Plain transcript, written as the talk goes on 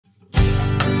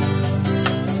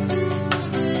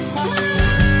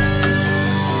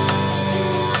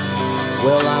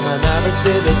Well, I'm an average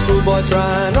little schoolboy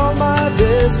trying all my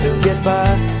best to get by.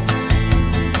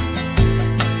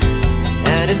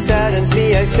 And it saddens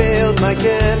me I failed my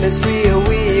chemistry a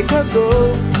week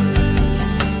ago.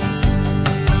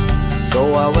 So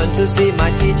I went to see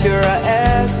my teacher, I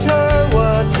asked her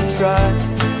what to try.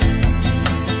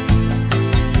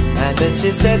 And then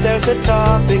she said there's a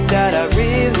topic that I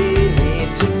really need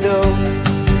to know.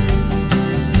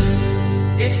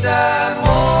 It's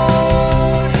ammonia.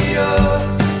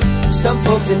 Some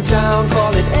folks in town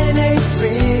call it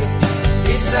NH3.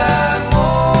 It's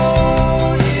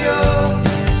ammonia,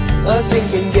 a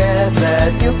stinking gas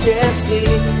that you can't see.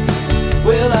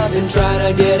 Well, I've been trying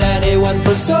to get anyone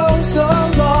for so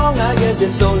long. I guess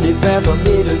it's only fair for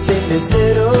me to sing this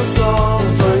little song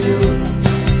for you.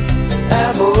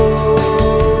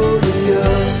 Ammonia.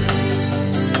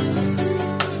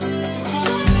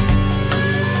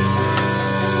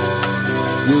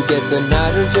 You get the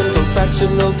nitrogen from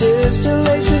fractional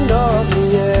distillation of the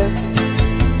air.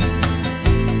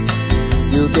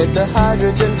 You get the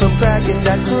hydrogen from cracking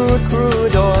that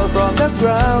crude oil from the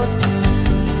ground.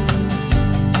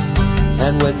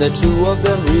 And when the two of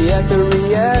them react, the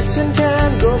reaction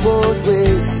can go both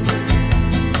ways.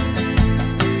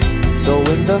 So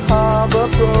in the Haber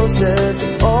process,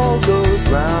 it all goes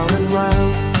round and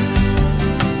round.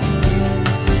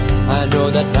 I know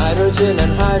that nitrogen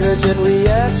and hydrogen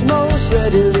react most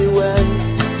readily when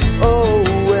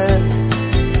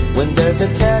there's a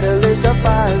catalyst of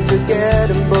fire to get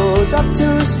them both up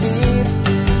to speed.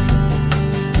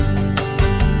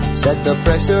 Set the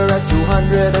pressure at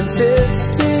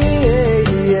 250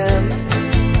 ADM.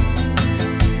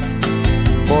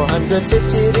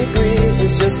 450 degrees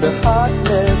is just the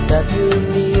hotness that you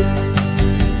need.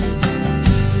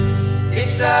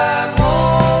 It's ammonia.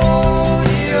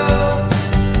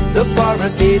 The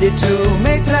farmers need it to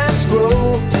make plants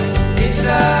grow. It's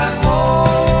ammonia.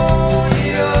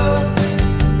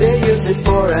 They use it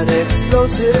for an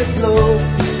explosive glow.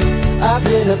 I've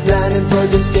been a planning for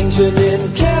distinction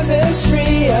in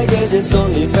chemistry. I guess it's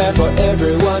only fair for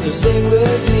everyone to sing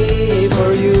with me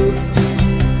for you.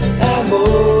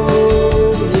 Ammonia.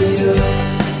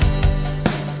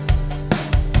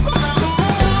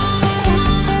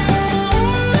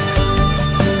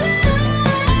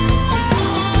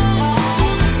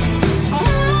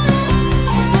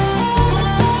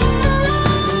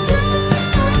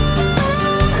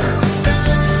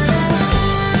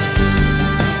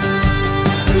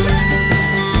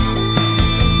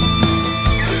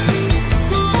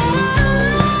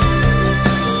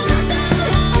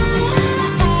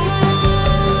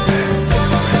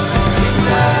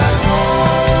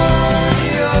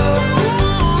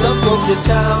 In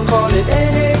town call it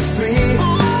NH3.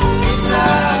 It's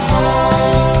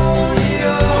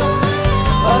ammonia,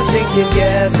 a stinking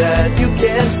gas that you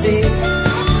can't see.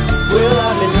 Well,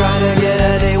 I've been trying to get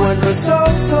anyone for so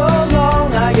long.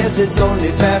 I guess it's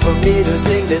only fair for me to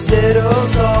sing this little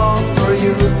song for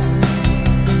you.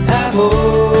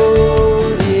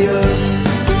 Ammonia.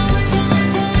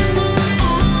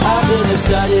 I've been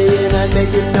studying and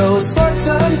making notes for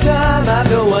some time. I've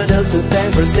no one else to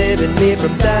thank for saving me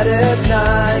from that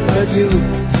F9 but you.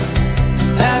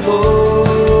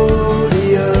 Ammonia.